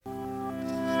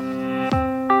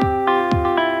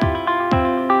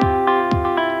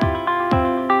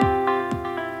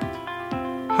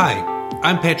Hi,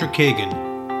 I'm Patrick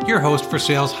Kagan, your host for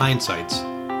Sales Hindsights,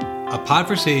 a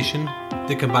podversation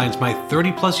that combines my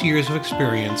 30 plus years of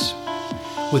experience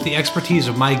with the expertise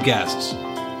of my guests,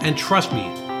 and trust me,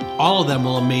 all of them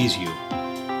will amaze you.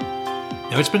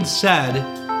 Now, it's been said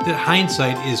that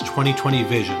hindsight is 20/20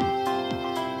 vision,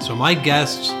 so my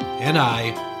guests and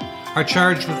I are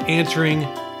charged with answering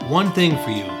one thing for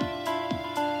you.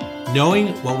 Knowing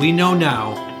what we know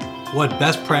now, what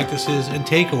best practices and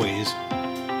takeaways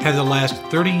have the last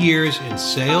 30 years in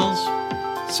sales,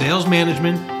 sales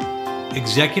management,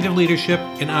 executive leadership,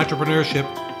 and entrepreneurship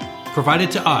provided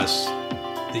to us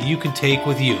that you can take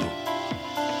with you.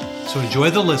 So enjoy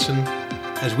the listen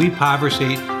as we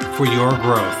conversate for your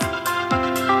growth.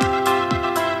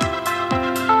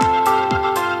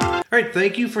 All right,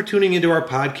 thank you for tuning into our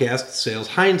podcast, Sales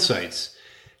Hindsights.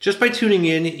 Just by tuning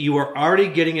in, you are already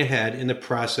getting ahead in the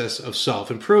process of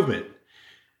self-improvement.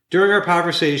 During our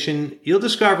conversation, you'll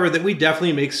discover that we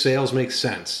definitely make sales make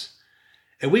sense.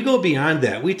 And we go beyond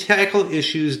that. We tackle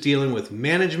issues dealing with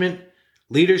management,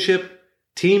 leadership,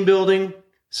 team building,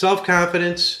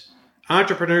 self-confidence,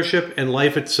 entrepreneurship, and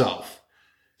life itself.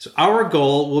 So our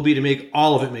goal will be to make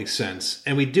all of it make sense.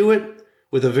 And we do it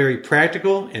with a very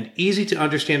practical and easy to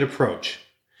understand approach.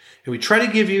 And we try to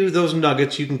give you those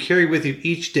nuggets you can carry with you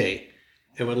each day.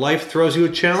 And when life throws you a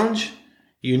challenge,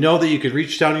 you know that you can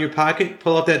reach down in your pocket,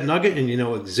 pull out that nugget, and you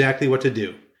know exactly what to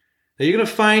do. Now you're going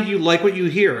to find you like what you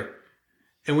hear.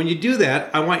 And when you do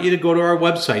that, I want you to go to our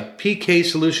website,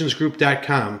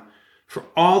 pksolutionsgroup.com, for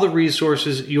all the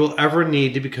resources you will ever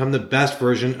need to become the best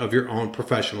version of your own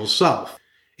professional self.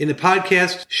 In the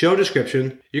podcast show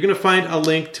description, you're going to find a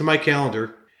link to my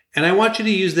calendar, and I want you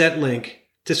to use that link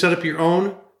to set up your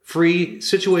own free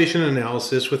situation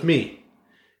analysis with me.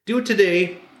 Do it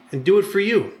today and do it for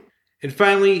you. And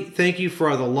finally, thank you for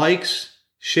all the likes,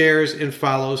 shares, and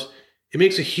follows. It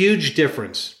makes a huge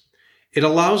difference. It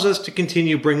allows us to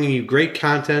continue bringing you great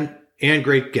content and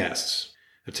great guests.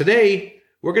 Now, today,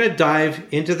 we're going to dive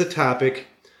into the topic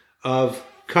of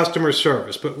customer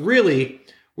service, but really,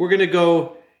 we're going to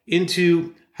go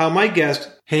into how my guest,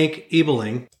 Hank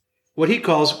Ebeling, what he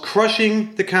calls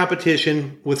crushing the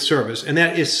competition with service. And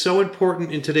that is so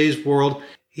important in today's world.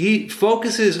 He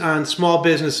focuses on small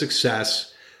business success,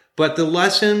 but the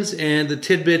lessons and the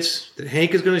tidbits that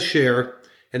Hank is going to share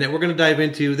and that we're going to dive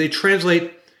into, they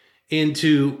translate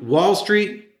into Wall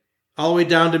Street all the way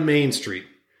down to Main Street.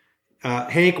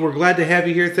 Hank, we're glad to have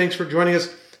you here. Thanks for joining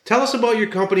us. Tell us about your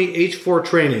company, H4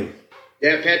 Training.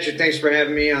 Yeah, Patrick, thanks for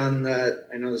having me on.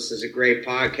 I know this is a great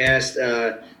podcast.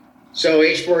 So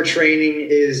H4 Training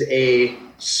is a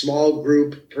small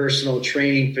group personal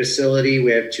training facility.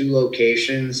 We have 2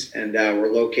 locations, and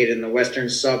we're located in the western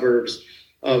suburbs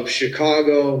of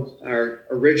Chicago. Our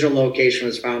original location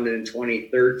was founded in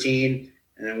 2013,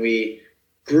 and then we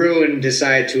grew and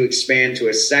decided to expand to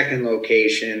a second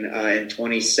location in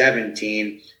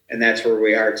 2017, and that's where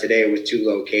we are today with 2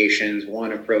 locations,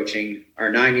 one approaching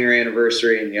our 9-year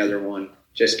anniversary and the other one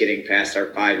just getting past our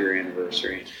 5-year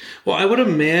anniversary. Well, I would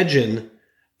imagine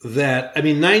that,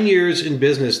 9 years in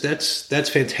business, that's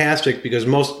fantastic because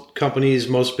most companies,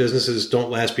 most businesses don't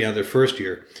last beyond their first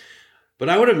year. But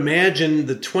I would imagine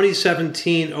the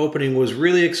 2017 opening was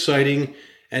really exciting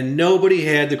and nobody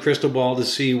had the crystal ball to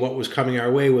see what was coming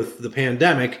our way with the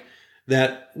pandemic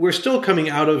that we're still coming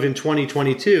out of in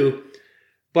 2022.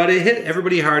 But it hit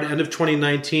everybody hard end of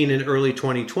 2019 and early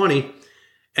 2020,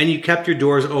 and you kept your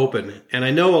doors open. And I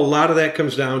know a lot of that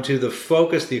comes down to the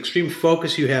focus, the extreme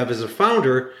focus you have as a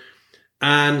founder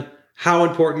on how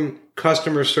important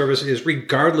customer service is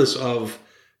regardless of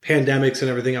pandemics and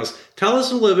everything else. Tell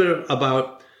us a little bit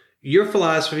about your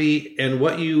philosophy and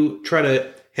what you try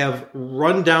to have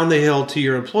run down the hill to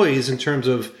your employees in terms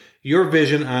of your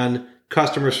vision on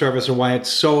customer service and why it's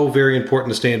so very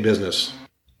important to stay in business.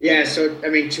 Yeah, so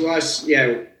to us,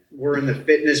 we're in the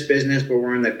fitness business, but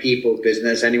we're in the people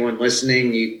business. Anyone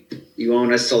listening, you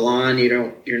own a salon,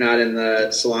 you're not in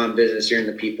the salon business, you're in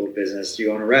the people business.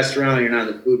 You own a restaurant, you're not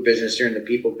in the food business, you're in the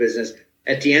people business.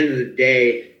 At the end of the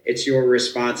day, it's your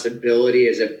responsibility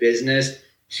as a business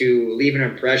to leave an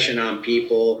impression on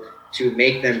people, to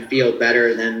make them feel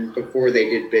better than before they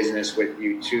did business with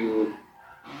you, to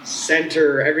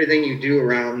center everything you do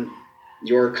around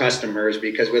your customers,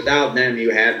 because without them,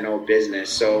 you have no business.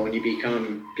 So when you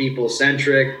become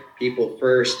people-centric,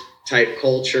 people-first type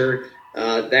culture,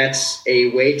 that's a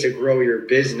way to grow your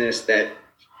business that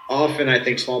often I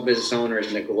think small business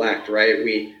owners neglect, right?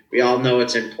 We all know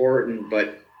it's important,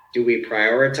 but do we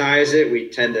prioritize it? We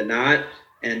tend to not.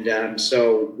 And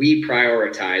so we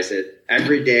prioritize it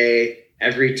every day,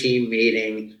 every team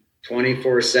meeting.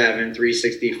 24/7,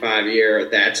 365 a year.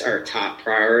 That's our top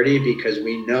priority because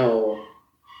we know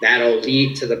that'll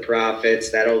lead to the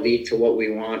profits. That'll lead to what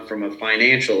we want from a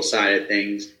financial side of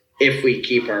things if we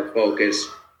keep our focus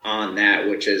on that,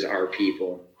 which is our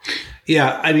people.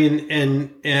 Yeah, I mean,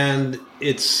 and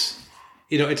it's,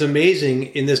 it's amazing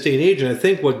in this day and age. And I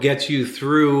think what gets you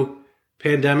through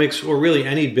pandemics or really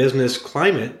any business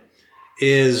climate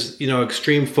is,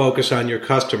 extreme focus on your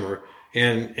customer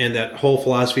and that whole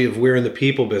philosophy of we're in the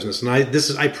people business. And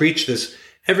I preach this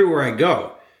everywhere I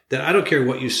go, that I don't care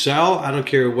what you sell. I don't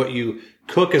care what you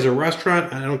cook as a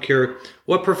restaurant. I don't care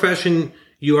what profession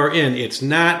you are in. It's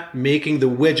not making the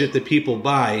widget that people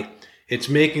buy. It's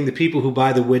making the people who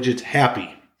buy the widgets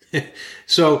happy.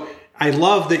 So I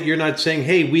love that you're not saying,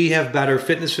 hey, we have better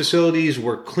fitness facilities.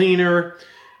 We're cleaner.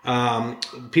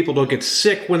 People don't get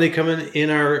sick when they come in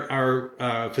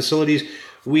our facilities.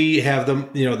 We have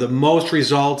the most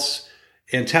results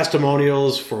and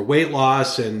testimonials for weight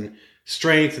loss and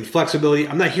strength and flexibility.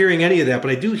 I'm not hearing any of that,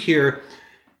 but I do hear,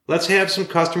 let's have some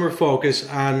customer focus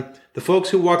on the folks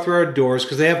who walk through our doors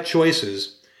because they have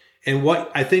choices. And what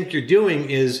I think you're doing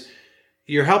is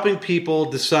you're helping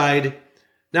people decide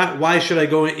not why should I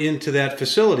go into that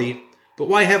facility, but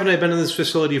why haven't I been in this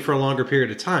facility for a longer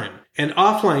period of time? And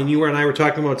offline, you and I were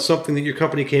talking about something that your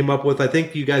company came up with. I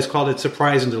think you guys called it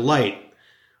Surprise and Delight.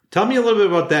 Tell me a little bit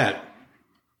about that.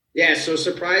 Yeah, so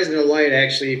Surprise and Delight,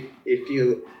 actually, if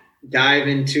you dive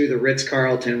into the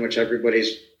Ritz-Carlton, which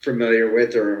everybody's familiar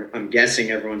with, or I'm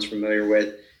guessing everyone's familiar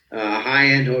with,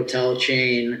 high-end hotel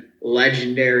chain,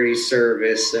 legendary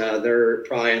service. They're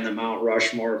probably in the Mount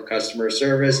Rushmore of customer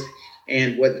service.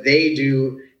 And what they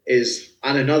do is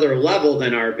on another level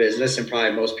than our business, and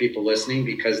probably most people listening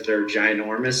because they're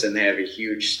ginormous and they have a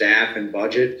huge staff and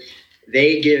budget.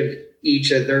 They give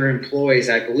each of their employees,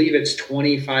 I believe it's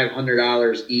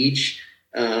 $2,500 each,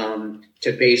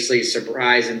 to basically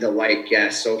surprise and delight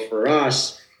guests. So for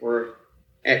us, we're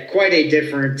at quite a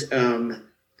different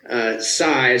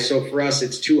size. So for us,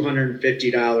 it's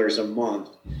 $250 a month.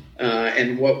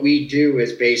 And what we do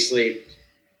is basically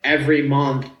every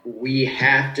month we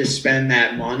have to spend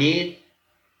that money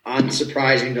on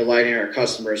surprising, delighting our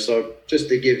customers. So just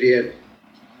to give you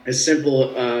a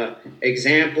simple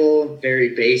example,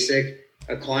 very basic,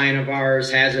 a client of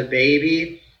ours has a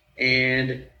baby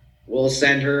and we'll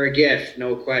send her a gift,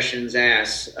 no questions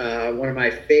asked. One of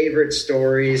my favorite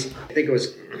stories, I think it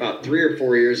was about 3 or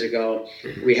 4 years ago,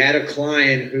 we had a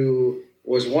client who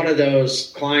was one of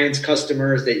those clients,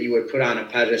 customers that you would put on a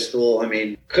pedestal. I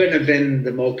mean, couldn't have been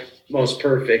the most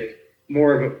perfect,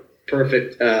 more of a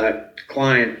perfect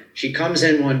client. She comes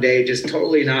in one day, just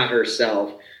totally not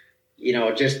herself,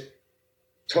 just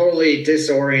totally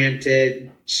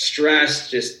disoriented,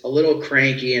 stressed, just a little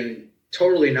cranky, and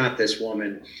totally not this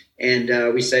woman.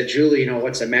 And we said, Julie,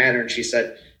 what's the matter? And she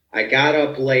said, I got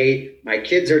up late. My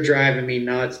kids are driving me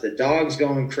nuts. The dog's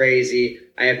going crazy.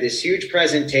 I have this huge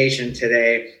presentation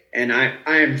today, and I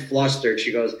am flustered.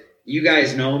 She goes, you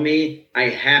guys know me. I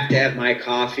have to have my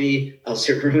coffee, else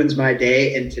it ruins my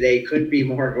day. And today couldn't be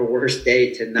more of a worse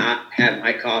day to not have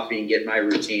my coffee and get my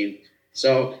routine.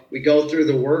 So we go through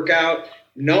the workout,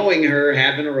 knowing her,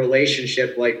 having a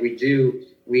relationship like we do.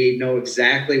 We know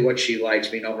exactly what she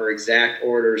likes. We know her exact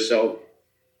order. So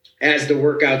as the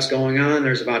workout's going on,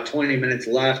 there's about 20 minutes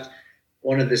left.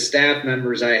 One of the staff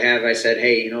members I said,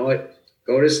 hey, you know what?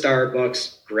 Go to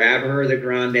Starbucks, grab her the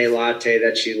grande latte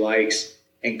that she likes,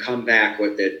 and come back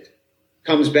with it.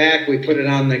 Comes back, we put it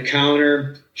on the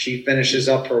counter. She finishes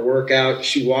up her workout.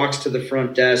 She walks to the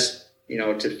front desk,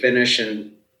 to finish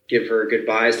and give her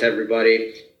goodbyes to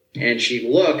everybody. And she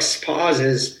looks,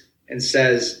 pauses, and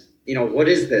says, what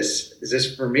is this? Is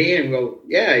this for me? And we go,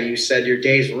 yeah, you said your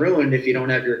day's ruined if you don't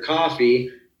have your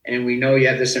coffee. And we know you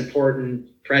have this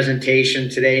important presentation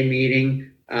today,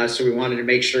 meeting. So we wanted to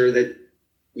make sure that,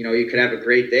 you could have a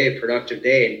great day, a productive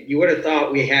day. And you would have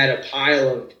thought we had a pile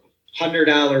of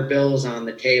 $100 bills on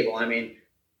the table. I mean,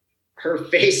 her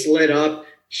face lit up.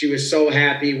 She was so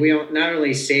happy. We not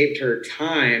only saved her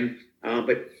time,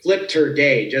 but flipped her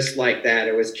day just like that.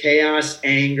 It was chaos,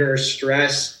 anger,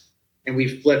 stress, and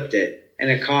we flipped it. And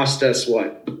it cost us,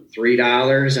 what,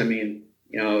 $3? I mean,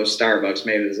 Starbucks,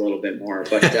 maybe it was a little bit more.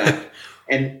 But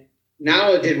and not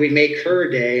only did we make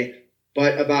her day,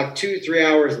 but about 2-3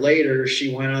 hours later,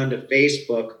 she went on to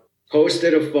Facebook,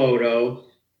 posted a photo,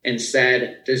 and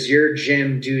said, does your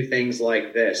gym do things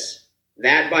like this?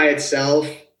 That by itself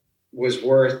was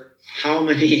worth how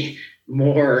many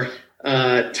more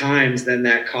times than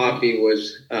that coffee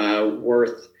was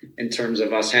worth in terms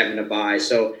of us having to buy.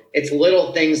 So it's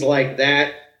little things like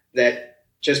that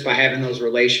just by having those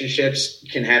relationships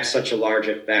can have such a large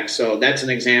effect. So that's an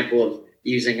example of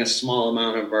using a small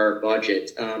amount of our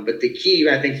budget. But the key,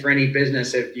 I think, for any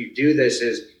business, if you do this,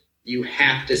 is you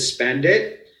have to spend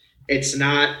it. It's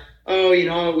not, oh,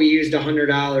 we used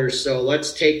 $100, so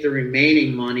let's take the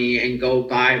remaining money and go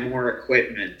buy more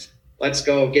equipment. Let's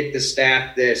go get the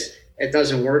staff this. It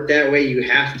doesn't work that way. You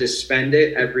have to spend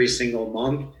it every single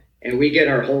month. And we get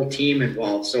our whole team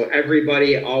involved. So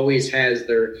everybody always has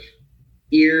their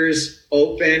ears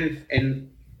open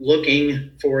and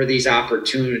looking for these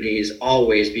opportunities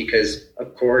always, because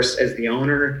of course, as the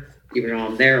owner, even though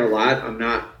I'm there a lot, I'm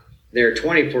not there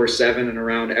 24/7 and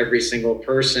around every single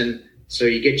person. So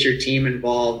you get your team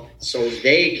involved so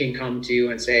they can come to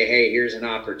you and say, hey, here's an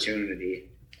opportunity.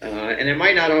 And it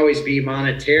might not always be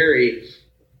monetary.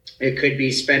 It could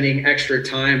be spending extra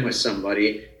time with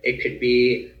somebody. It could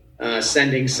be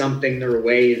sending something their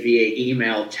way via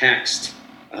email, text.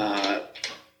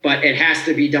 But it has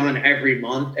to be done every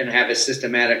month and have a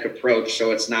systematic approach. So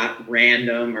it's not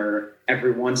random or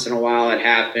every once in a while it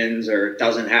happens or it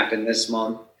doesn't happen this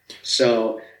month.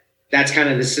 So that's kind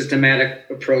of the systematic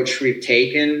approach we've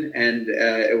taken. And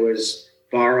it was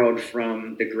borrowed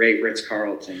from the great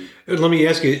Ritz-Carlton. Let me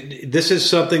ask you, this is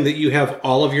something that you have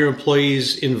all of your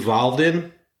employees involved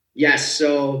in? Yes.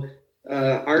 So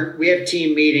we have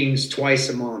team meetings twice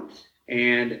a month.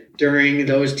 And during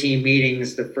those team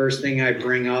meetings, the first thing I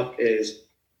bring up is,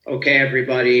 okay,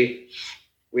 everybody,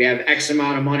 we have X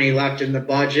amount of money left in the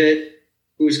budget.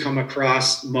 Who's come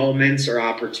across moments or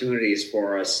opportunities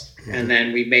for us? Mm-hmm. And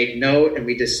then we make note and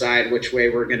we decide which way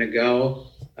we're going to go.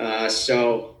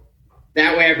 So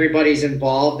that way everybody's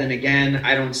involved. And again,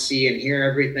 I don't see and hear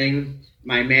everything.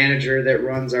 My manager that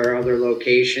runs our other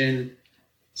location,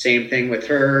 same thing with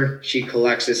her. She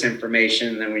collects this information,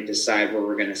 and then we decide where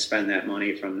we're going to spend that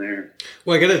money from there.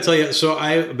 Well, I got to tell you, so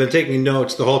I've been taking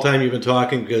notes the whole time you've been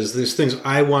talking because there's things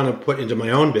I want to put into my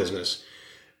own business.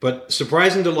 But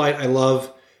Surprise and Delight, I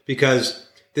love because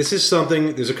this is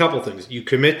something, there's a couple things. You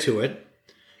commit to it.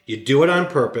 You do it on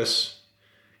purpose.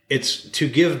 It's to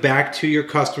give back to your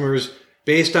customers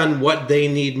based on what they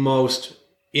need most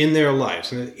in their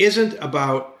lives. And it isn't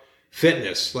about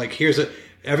fitness. Like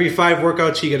every 5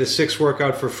 workouts, you get a 6th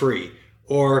workout for free.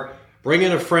 Or bring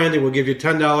in a friend and we'll give you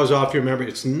 $10 off your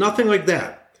membership. It's nothing like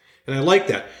that. And I like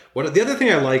that. The other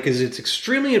thing I like is it's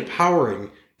extremely empowering.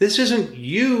 This isn't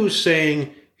you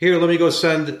saying, here, let me go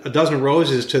send a dozen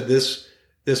roses to this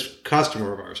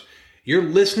customer of ours. You're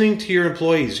listening to your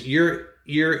employees.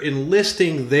 You're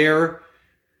enlisting their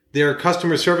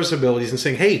customer service abilities and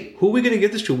saying, hey, who are we going to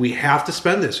give this to? We have to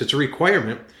spend this. It's a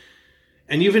requirement.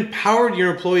 And you've empowered your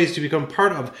employees to become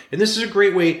part of. And this is a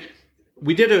great way.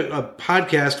 We did a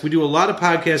podcast. We do a lot of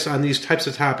podcasts on these types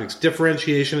of topics.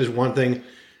 Differentiation is one thing.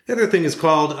 The other thing is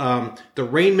called the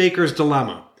Rainmaker's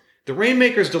Dilemma. The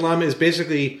Rainmaker's Dilemma is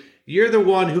basically you're the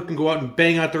one who can go out and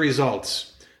bang out the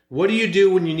results. What do you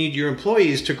do when you need your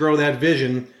employees to grow that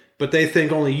vision, but they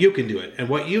think only you can do it? And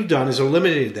what you've done is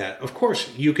eliminated that. Of course,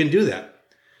 you can do that.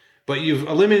 But you've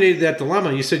eliminated that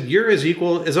dilemma. You said, you're as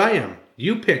equal as I am.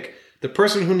 You pick the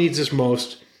person who needs this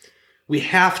most. We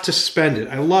have to spend it.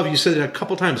 I love you said it a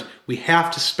couple times. We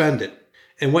have to spend it.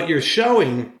 And what you're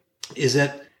showing is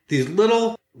that these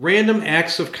little random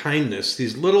acts of kindness,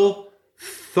 these little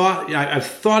I've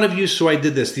thought of you, so I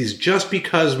did this. These just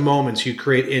because moments you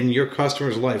create in your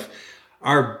customer's life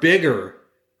are bigger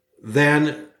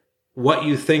than what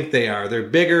you think they are. They're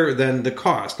bigger than the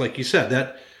cost. Like you said,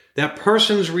 that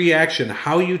person's reaction,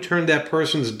 how you turned that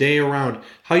person's day around,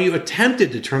 how you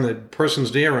attempted to turn that person's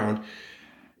day around,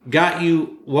 got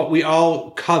you what we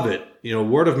all covet,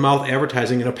 word of mouth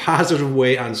advertising in a positive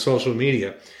way on social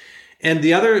media. And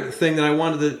the other thing that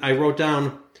I wrote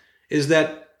down is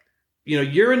that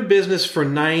you're in business for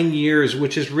 9 years,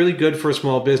 which is really good for a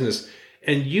small business.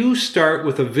 And you start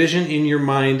with a vision in your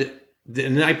mind.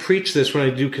 And I preach this when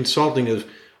I do consulting of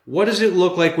what does it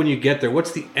look like when you get there?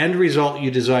 What's the end result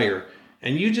you desire?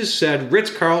 And you just said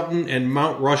Ritz-Carlton and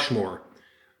Mount Rushmore.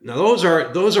 Now, those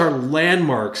are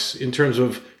landmarks in terms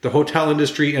of the hotel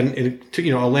industry and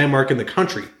a landmark in the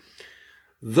country.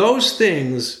 Those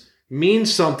things mean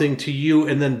something to you,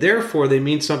 and then therefore they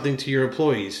mean something to your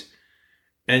employees.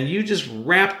 And you just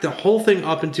wrap the whole thing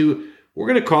up into, we're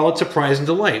going to call it Surprise and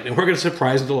Delight, and we're going to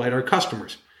surprise and delight our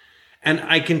customers. And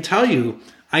I can tell you,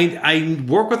 I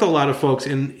work with a lot of folks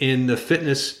in the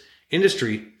fitness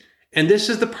industry, and this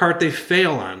is the part they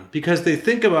fail on because they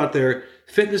think about their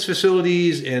fitness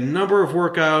facilities and number of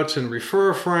workouts and refer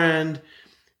a friend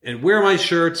and wear my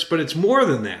shirts, but it's more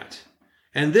than that.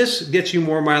 And this gets you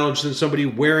more mileage than somebody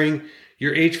wearing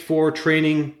your H4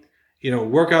 training,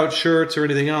 workout shirts or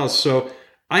anything else. So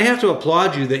I have to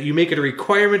applaud you that you make it a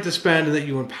requirement to spend and that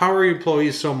you empower your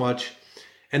employees so much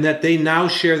and that they now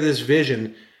share this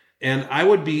vision. And I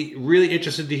would be really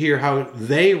interested to hear how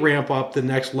they ramp up the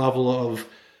next level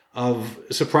of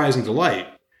surprise and delight.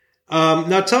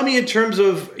 Now, tell me in terms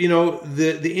of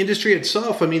the industry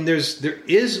itself. I mean, there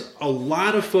is a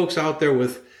lot of folks out there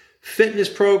with fitness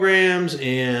programs,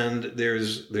 and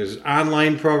there's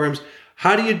online programs.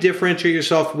 How do you differentiate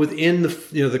yourself within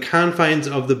the confines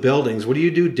of the buildings? What do you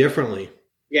do differently?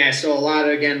 Yeah, so a lot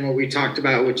of, again, what we talked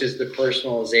about, which is the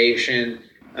personalization.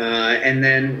 And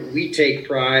then we take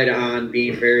pride on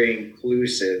being very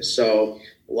inclusive. So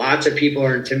lots of people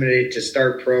are intimidated to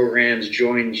start programs,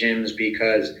 join gyms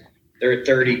because they're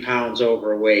 30 pounds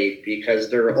overweight,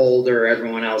 because they're older,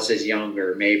 everyone else is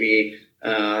younger. Maybe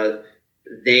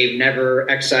they've never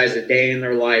exercised a day in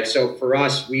their life. So for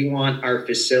us, we want our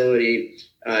facility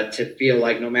to feel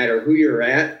like no matter who you're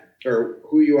at or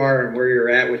who you are and where you're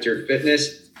at with your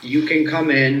fitness, you can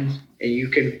come in and you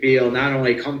can feel not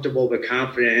only comfortable but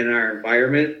confident in our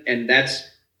environment. And that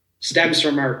stems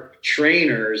from our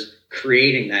trainers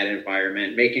creating that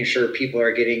environment, making sure people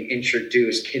are getting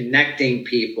introduced, connecting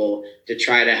people to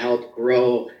try to help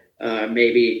grow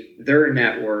maybe their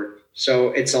network. So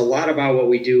it's a lot about what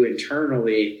we do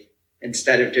internally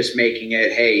instead of just making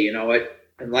it, hey, you know what,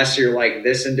 unless you're like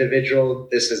this individual,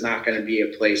 this is not going to be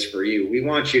a place for you. We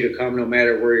want you to come no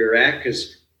matter where you're at,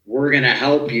 because we're going to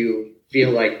help you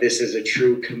feel like this is a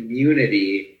true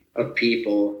community of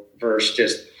people versus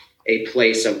just a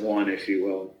place of one, if you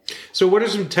will. So what are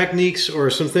some techniques or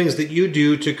some things that you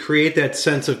do to create that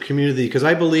sense of community? Because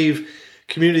I believe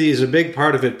community is a big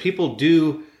part of it. People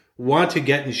do want to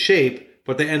get in shape,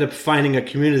 but they end up finding a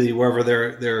community wherever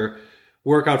their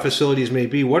workout facilities may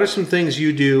be. What are some things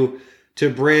you do to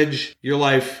bridge your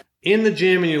life in the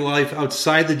gym and your life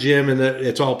outside the gym, and that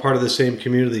it's all part of the same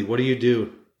community? What do you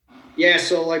do? Yeah,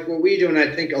 so like what we do, and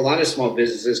I think a lot of small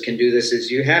businesses can do this, is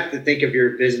you have to think of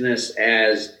your business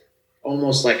as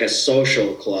almost like a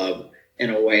social club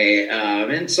in a way.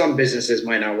 And some businesses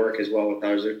might not work as well with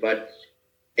others, but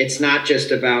it's not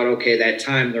just about, okay, that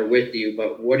time they're with you,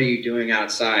 but what are you doing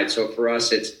outside? So for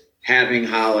us, it's having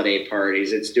holiday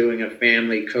parties. It's doing a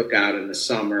family cookout in the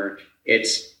summer.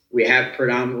 We have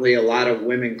predominantly a lot of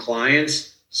women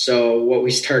clients. So what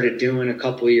we started doing a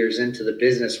couple of years into the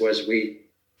business was we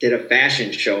did a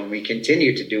fashion show, and we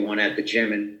continue to do one at the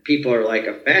gym. And people are like,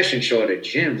 a fashion show at a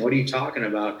gym? What are you talking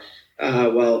about?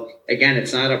 Well, again,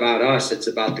 it's not about us. It's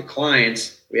about the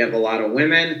clients. We have a lot of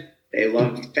women. They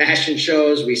love fashion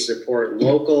shows. We support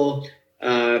local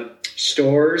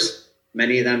stores,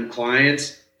 many of them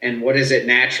clients. And what does it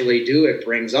naturally do? It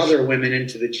brings other women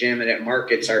into the gym, and it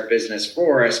markets our business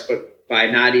for us. But by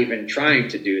not even trying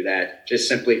to do that, just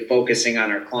simply focusing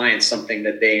on our clients, something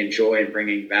that they enjoy and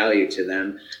bringing value to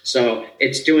them. So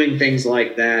it's doing things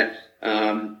like that.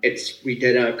 We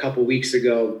did a couple weeks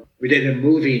ago, we did a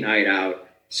movie night out.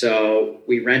 So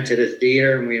we rented a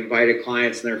theater and we invited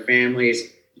clients and their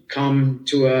families come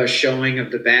to a showing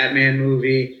of the Batman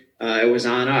movie. It was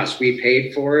on us. We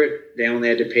paid for it. They only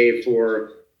had to pay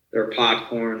for their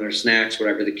popcorn, their snacks,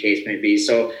 whatever the case may be.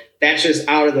 So that's just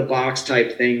out of the box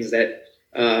type things that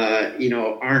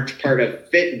aren't part of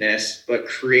fitness, but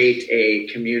create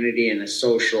a community and a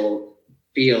social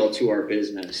feel to our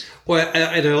business. Well,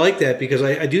 I like that, because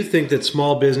I do think that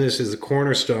small business is the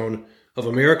cornerstone of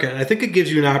America. And I think it gives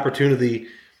you an opportunity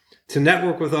to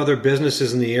network with other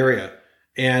businesses in the area.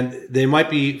 And they might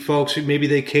be folks who maybe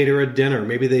they cater a dinner,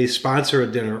 maybe they sponsor a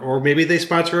dinner, or maybe they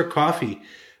sponsor a coffee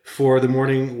for the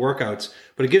morning workouts.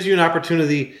 But it gives you an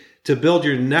opportunity to build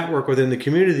your network within the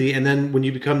community. And then when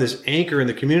you become this anchor in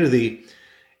the community,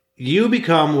 you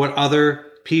become what other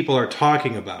people are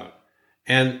talking about.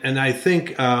 And I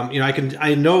think,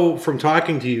 I know from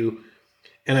talking to you,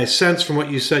 and I sense from what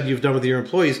you said you've done with your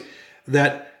employees,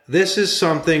 that this is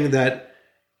something that,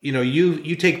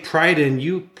 you take pride in,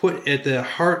 you put at the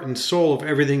heart and soul of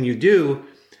everything you do.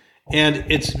 And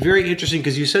it's very interesting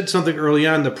because you said something early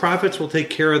on, the profits will take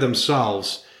care of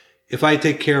themselves if I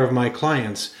take care of my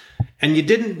clients. And you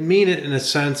didn't mean it in a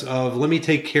sense of, let me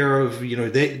take care of,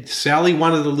 Sally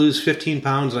wanted to lose 15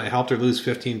 pounds and I helped her lose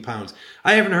 15 pounds.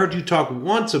 I haven't heard you talk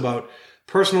once about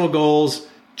personal goals,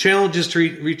 challenges to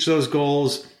reach those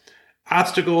goals,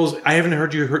 obstacles. I haven't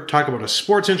heard you talk about a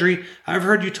sports injury. I've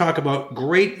heard you talk about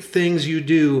great things you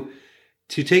do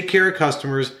to take care of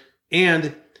customers,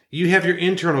 and you have your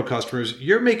internal customers.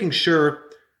 You're making sure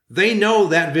they know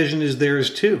that vision is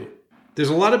theirs too. There's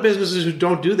a lot of businesses who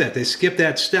don't do that. They skip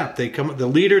that step. The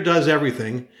leader does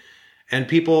everything, and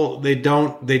people, they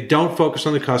don't focus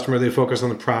on the customer. They focus on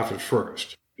the profit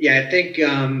first. Yeah, I think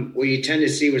what you tend to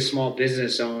see with small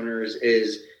business owners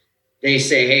is they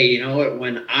say, hey, you know what,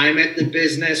 when I'm at the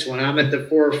business, when I'm at the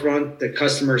forefront, the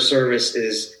customer service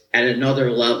is at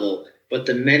another level. But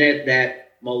the minute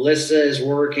that Melissa is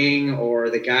working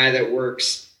or the guy that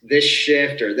works this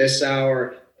shift or this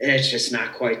hour, it's just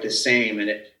not quite the same. And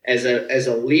as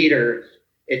a leader,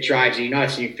 it drives you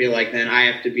nuts and you feel like then I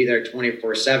have to be there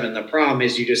 24/7. The problem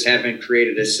is you just haven't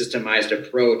created a systemized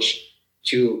approach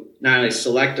to not only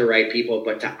select the right people,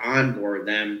 but to onboard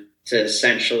them to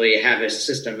essentially have a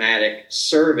systematic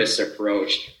service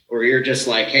approach where you're just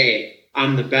like, hey,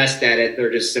 I'm the best at it.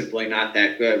 They're just simply not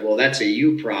that good. Well, that's a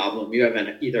you problem. You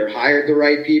haven't either hired the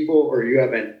right people or you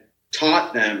haven't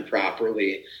taught them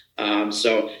properly.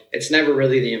 So it's never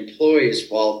really the employee's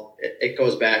fault. It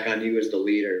goes back on you as the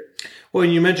leader. Well,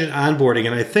 you mentioned onboarding,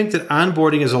 and I think that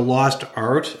onboarding is a lost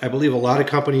art. I believe a lot of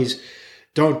companies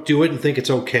don't do it and think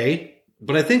it's okay.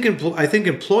 But I think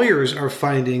employers are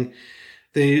finding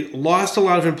they lost a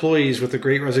lot of employees with the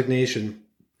Great Resignation,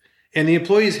 and the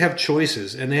employees have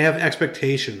choices and they have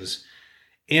expectations.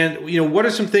 And what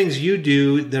are some things you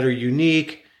do that are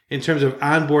unique in terms of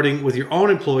onboarding with your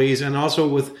own employees and also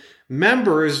with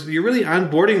members? You're really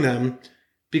onboarding them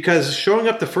because showing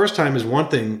up the first time is one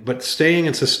thing, but staying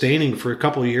and sustaining for a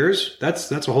couple of years, that's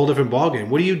a whole different ballgame.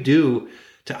 What do you do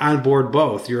to onboard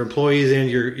both your employees and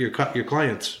your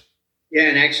clients? Yeah,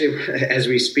 and actually, as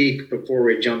we speak, before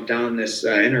we jumped on this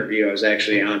interview, I was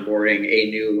actually onboarding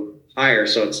a new hire,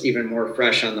 so it's even more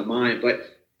fresh on the mind. But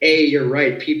you're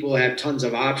right, people have tons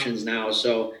of options now,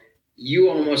 so you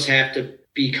almost have to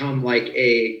become like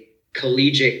a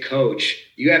collegiate coach.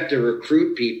 You have to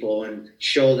recruit people and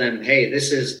show them, hey,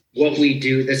 this is what we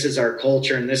do, this is our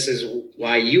culture, and this is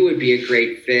why you would be a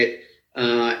great fit.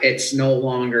 It's no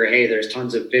longer, hey, there's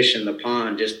tons of fish in the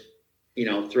pond, just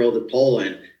throw the pole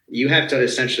in. You have to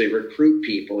essentially recruit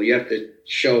people. You have to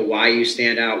show why you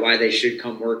stand out, why they should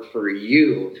come work for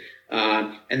you.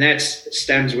 And that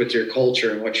stems with your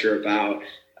culture and what you're about.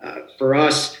 For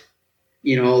us,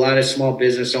 a lot of small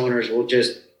business owners will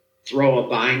just throw a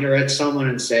binder at someone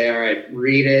and say, all right,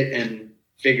 read it and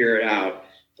figure it out.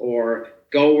 Or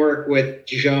go work with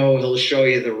Joe, he'll show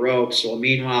you the ropes. Well,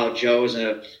 meanwhile, Joe's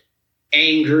a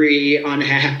angry,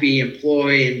 unhappy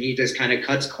employee, and he just kind of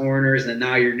cuts corners, and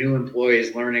now your new employee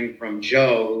is learning from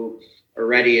Joe, who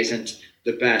already isn't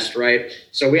the best, right?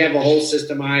 So we have a whole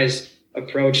systemized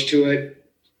approach to it.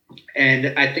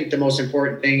 And I think the most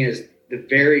important thing is the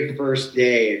very first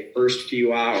day, first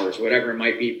few hours, whatever it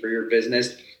might be for your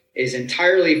business, is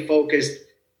entirely focused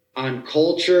on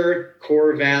culture,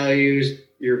 core values,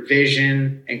 your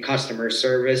vision, and customer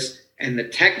service. And the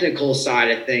technical side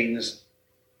of things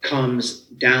comes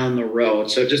down the road.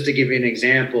 So just to give you an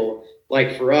example,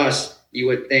 like for us, you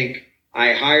would think,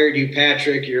 I hired you,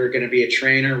 Patrick, you're going to be a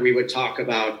trainer. We would talk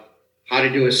about how to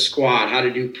do a squat, how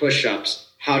to do push-ups,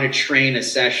 how to train a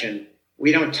session.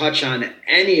 We don't touch on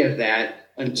any of that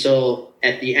until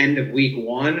at the end of week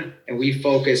 1, and we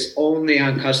focus only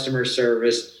on customer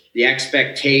service, the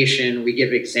expectation. We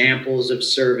give examples of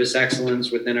service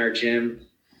excellence within our gym,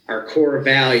 our core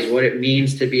values, what it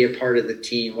means to be a part of the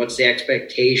team, what's the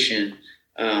expectation,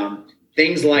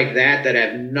 things like that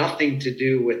have nothing to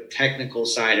do with technical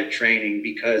side of training,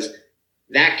 because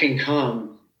that can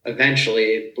come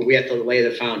eventually, but we have to lay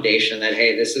the foundation that,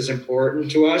 hey, this is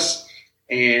important to us,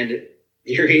 and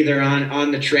you're either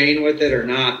on the train with it or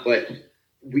not, but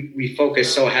we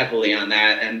focus so heavily on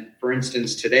that. And for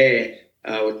instance, today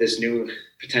with this new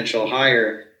potential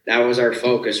hire, that was our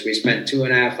focus. We spent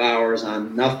 2.5 hours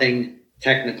on nothing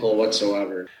technical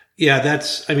whatsoever. Yeah,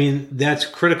 that's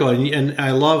critical. And I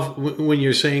love when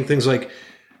you're saying things like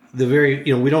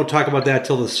we don't talk about that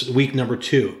till this week number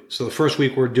 2. So the first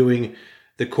week we're doing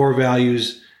the core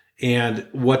values and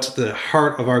what's the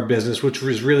heart of our business, which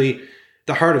was really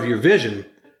the heart of your vision.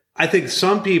 I think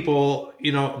some people,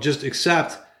 just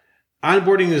accept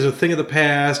onboarding is a thing of the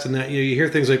past, and that you hear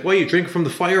things like, well, you drink from the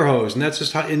fire hose, and that's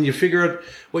just how, and you figure out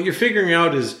what you're figuring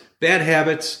out is bad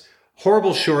habits,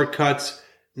 horrible shortcuts.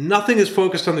 Nothing is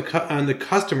focused on the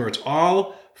customer. It's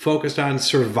all focused on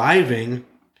surviving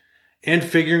and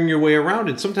figuring your way around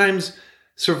it. Sometimes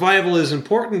survival is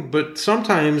important, but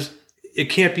sometimes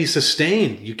it can't be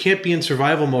sustained. You can't be in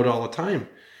survival mode all the time.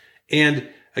 And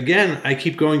again, I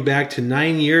keep going back to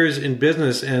 9 years in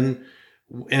business, and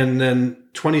then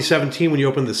 2017, when you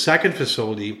opened the second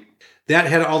facility, that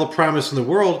had all the promise in the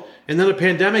world, and then a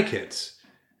pandemic hits,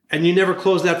 and you never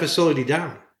closed that facility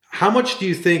down. How much do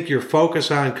you think your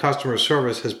focus on customer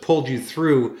service has pulled you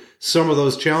through some of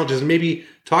those challenges? And maybe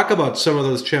talk about some of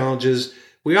those challenges.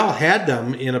 We all had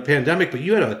them in a pandemic, but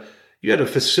you you had a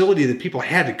facility that people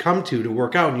had to come to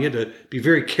work out, and you had to be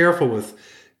very careful with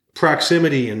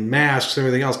proximity and masks and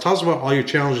everything else. Tell us about all your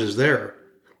challenges there.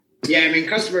 Yeah, I mean,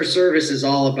 customer service is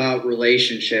all about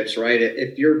relationships, right?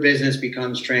 If your business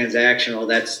becomes transactional,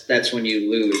 that's when you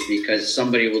lose, because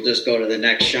somebody will just go to the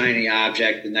next shiny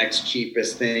object, the next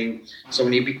cheapest thing. So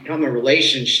when you become a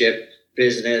relationship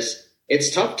business, it's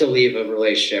tough to leave a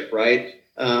relationship, right?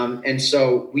 And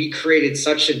so we created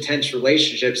such intense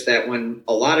relationships that when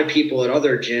a lot of people at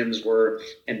other gyms were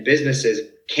and businesses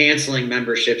canceling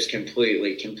memberships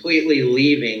completely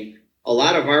leaving, a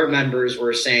lot of our members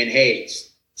were saying, hey,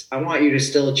 I want you to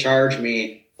still charge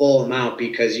me full amount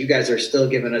because you guys are still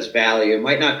giving us value. It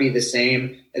might not be the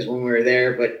same as when we were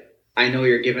there, but I know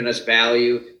you're giving us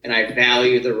value, and I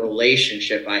value the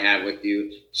relationship I have with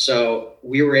you. So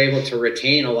we were able to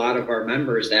retain a lot of our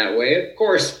members that way. Of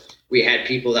course, we had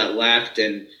people that left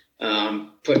and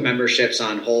put memberships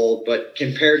on hold, but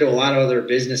compared to a lot of other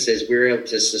businesses, we were able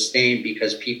to sustain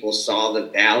because people saw the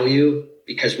value,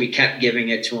 because we kept giving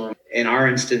it to them. In our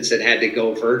instance, it had to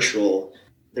go virtual.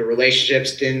 The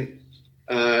relationships didn't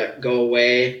go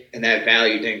away, and that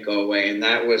value didn't go away. And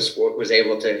that was what was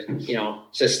able to,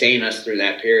 sustain us through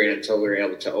that period until we were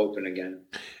able to open again.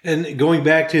 And going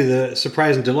back to the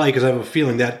surprise and delight, because I have a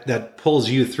feeling that pulls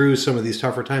you through some of these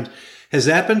tougher times. Has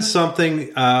that been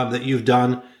something that you've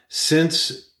done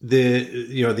since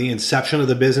the inception of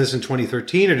the business in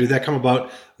 2013, or did that come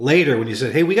about later when you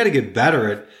said, hey, we got to get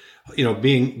better at,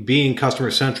 being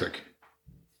customer centric?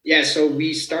 Yeah, so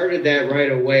we started that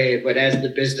right away, but as the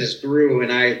business grew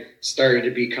and I started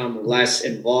to become less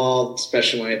involved,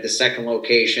 especially when at the second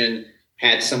location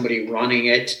had somebody running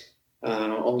it,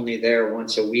 only there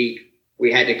once a week,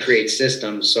 we had to create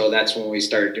systems. So that's when we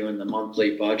started doing the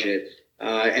monthly budget.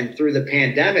 And through the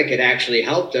pandemic, it actually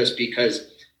helped us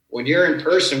because when you're in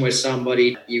person with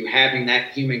somebody, you having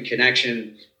that human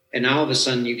connection, and all of a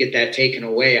sudden you get that taken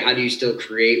away. How do you still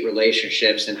create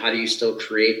relationships, and how do you still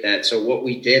create that? So what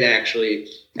we did actually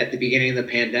at the beginning of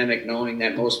the pandemic, knowing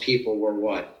that most people were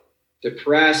what?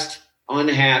 Depressed,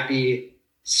 unhappy,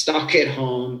 stuck at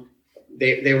home.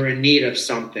 They were in need of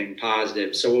something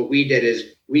positive. So what we did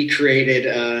is we created,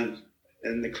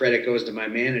 and the credit goes to my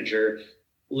manager,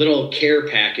 little care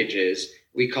packages.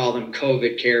 We call them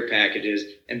COVID care packages.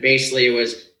 And basically it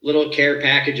was little care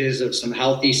packages of some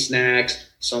healthy snacks,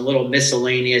 some little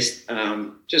miscellaneous,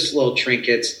 just little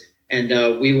trinkets.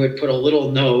 And we would put a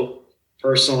little note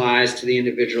personalized to the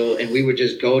individual, and we would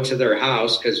just go to their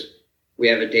house because we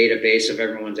have a database of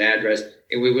everyone's address,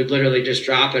 and we would literally just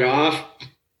drop it off,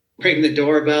 ring the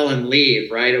doorbell, and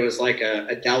leave, right? It was like a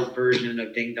adult version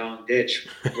of Ding Dong Ditch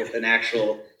with an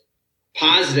actual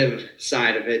positive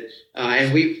side of it.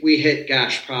 And we hit,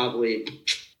 probably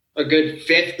a good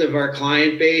fifth of our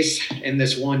client base in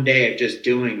this one day of just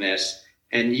doing this.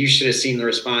 And you should have seen the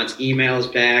response,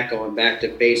 emails back, going back to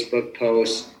Facebook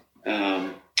posts.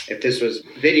 If this was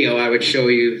video, I would show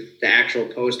you the actual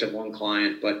post of one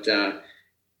client, but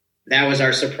that was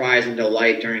our surprise and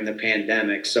delight during the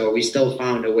pandemic. So we still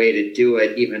found a way to do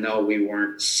it, even though we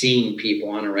weren't seeing people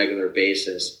on a regular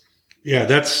basis. Yeah,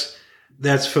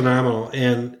 that's phenomenal.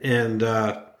 And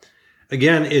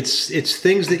again, it's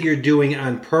things that you're doing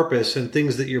on purpose and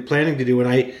things that you're planning to do.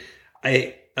 And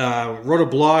I wrote a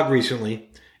blog recently,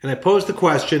 and I posed the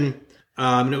question,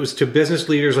 and it was to business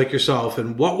leaders like yourself,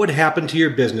 and what would happen to your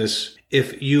business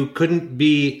if you couldn't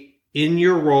be in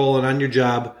your role and on your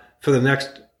job for the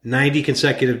next 90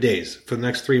 consecutive days, for the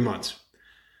next 3 months?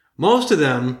 Most of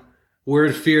them were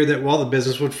in fear that, the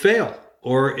business would fail,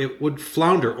 or it would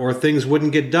flounder, or things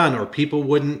wouldn't get done, or people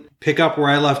wouldn't pick up where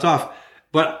I left off.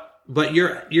 But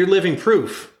you're living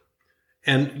proof.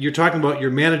 And you're talking about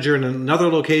your manager in another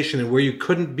location and where you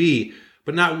couldn't be.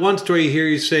 But not once do I hear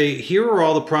you say, here are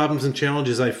all the problems and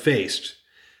challenges I faced.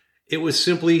 It was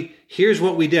simply, here's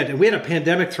what we did. And we had a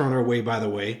pandemic thrown our way, by the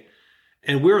way.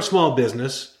 And we're a small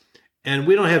business. And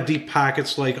we don't have deep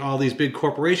pockets like all these big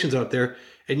corporations out there.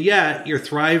 And yet, you're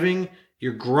thriving,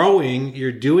 you're growing,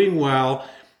 you're doing well.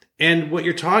 And what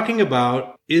you're talking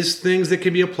about is things that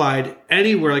can be applied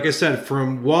anywhere, like I said,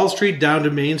 from Wall Street down to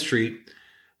Main Street.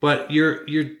 But you're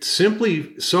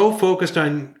simply so focused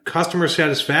on customer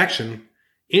satisfaction,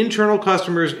 internal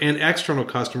customers and external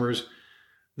customers,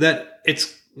 that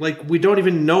it's like we don't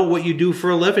even know what you do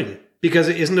for a living, because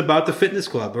it isn't about the fitness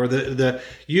club or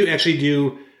you actually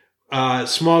do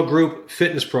small group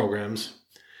fitness programs.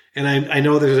 And I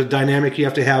know there's a dynamic you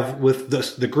have to have with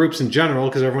the groups in general,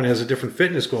 because everyone has a different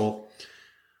fitness goal.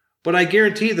 But I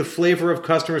guarantee the flavor of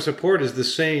customer support is the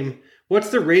same What's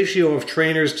the ratio of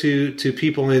trainers to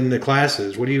people in the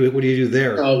classes? What do you do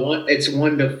there? It's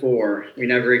 1 to 4. We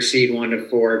never exceed 1 to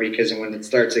 4, because when it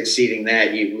starts exceeding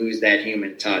that, you lose that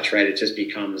human touch, right? It just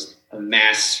becomes a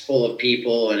mass full of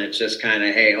people, and it's just kind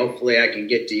of, hey, hopefully I can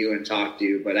get to you and talk to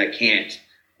you, but I can't.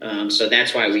 So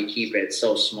that's why we keep it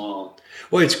so small.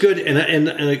 Well, it's good,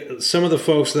 and some of the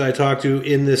folks that I talk to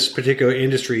in this particular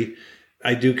industry,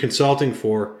 I do consulting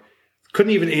for,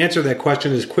 couldn't even answer that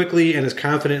question as quickly and as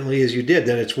confidently as you did,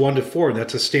 that it's 1 to 4. And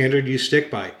that's a standard you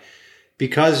stick by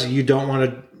because you don't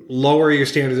want to lower your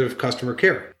standards of customer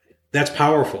care. That's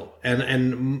powerful.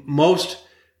 And most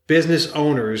business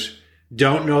owners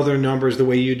don't know their numbers the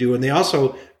way you do. And they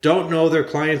also don't know their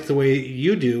clients the way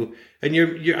you do. And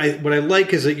what I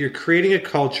like is that you're creating a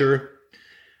culture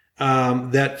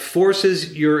that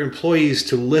forces your employees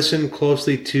to listen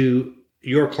closely to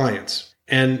your clients.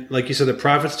 And like you said, the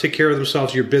profits take care of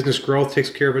themselves. Your business growth takes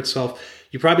care of itself.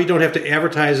 You probably don't have to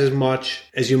advertise as much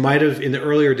as you might have in the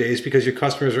earlier days because your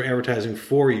customers are advertising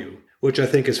for you, which I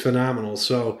think is phenomenal.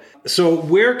 So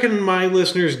where can my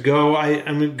listeners go?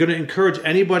 I'm going to encourage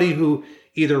anybody who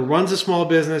either runs a small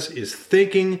business, is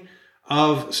thinking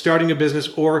of starting a business,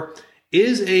 or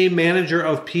is a manager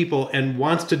of people and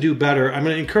wants to do better. I'm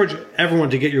going to encourage everyone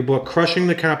to get your book, Crushing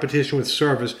the Competition with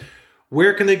Service.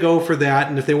 Where can they go for that?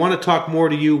 And if they want to talk more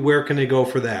to you, where can they go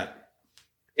for that?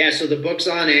 Yeah, so the book's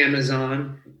on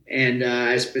Amazon, and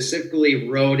I specifically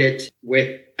wrote it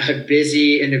with a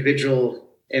busy individual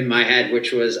in my head,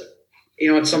 which was,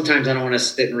 sometimes I don't want to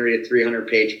sit and read a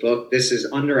 300-page book. This is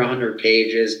under 100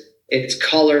 pages. It's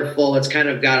colorful. It's kind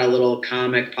of got a little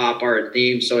comic pop art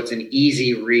theme, so it's an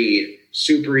easy read,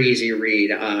 super easy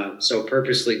read, so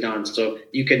purposely done. So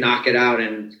you can knock it out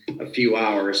in a few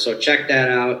hours. So check that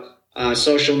out.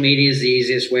 Social media is the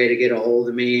easiest way to get a hold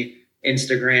of me.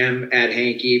 Instagram at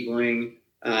Hank Ebling,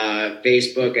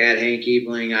 Facebook at Hank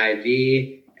Ebling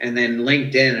IV, and then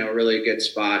LinkedIn, a really good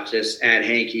spot, just at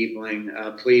Hank Ebling.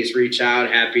 Please reach out.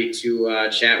 Happy to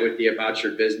chat with you about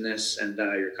your business and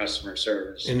your customer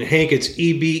service. And Hank, it's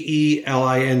Ebeling.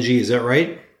 Is that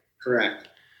right? Correct.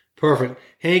 Perfect.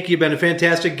 Hank, you've been a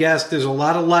fantastic guest. There's a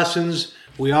lot of lessons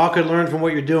we all could learn from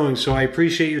what you're doing. So I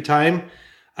appreciate your time.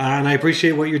 And I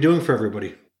appreciate what you're doing for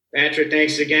everybody. Patrick,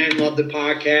 thanks again. Love the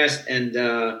podcast. And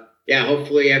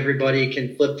hopefully everybody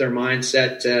can flip their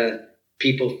mindset to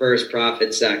people first,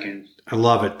 profit second. I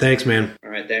love it. Thanks, man. All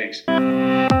right, thanks.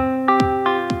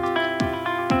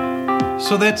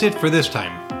 So that's it for this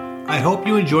time. I hope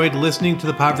you enjoyed listening to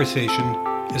the conversation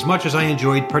as much as I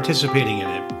enjoyed participating in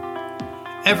it.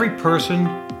 Every person,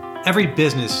 every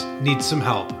business needs some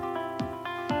help.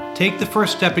 Take the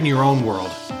first step in your own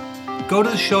world. Go to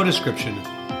the show description,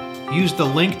 use the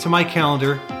link to my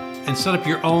calendar, and set up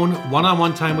your own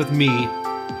one-on-one time with me,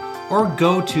 or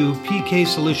go to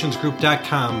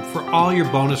pksolutionsgroup.com for all your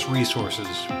bonus resources.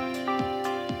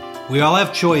 We all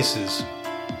have choices,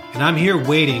 and I'm here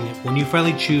waiting when you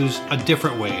finally choose a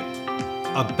different way,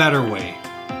 a better way.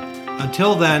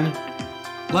 Until then,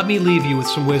 let me leave you with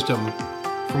some wisdom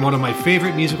from one of my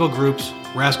favorite musical groups,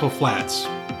 Rascal Flatts.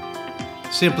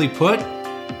 Simply put,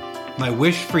 my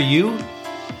wish for you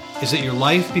is that your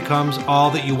life becomes all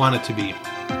that you want it to be.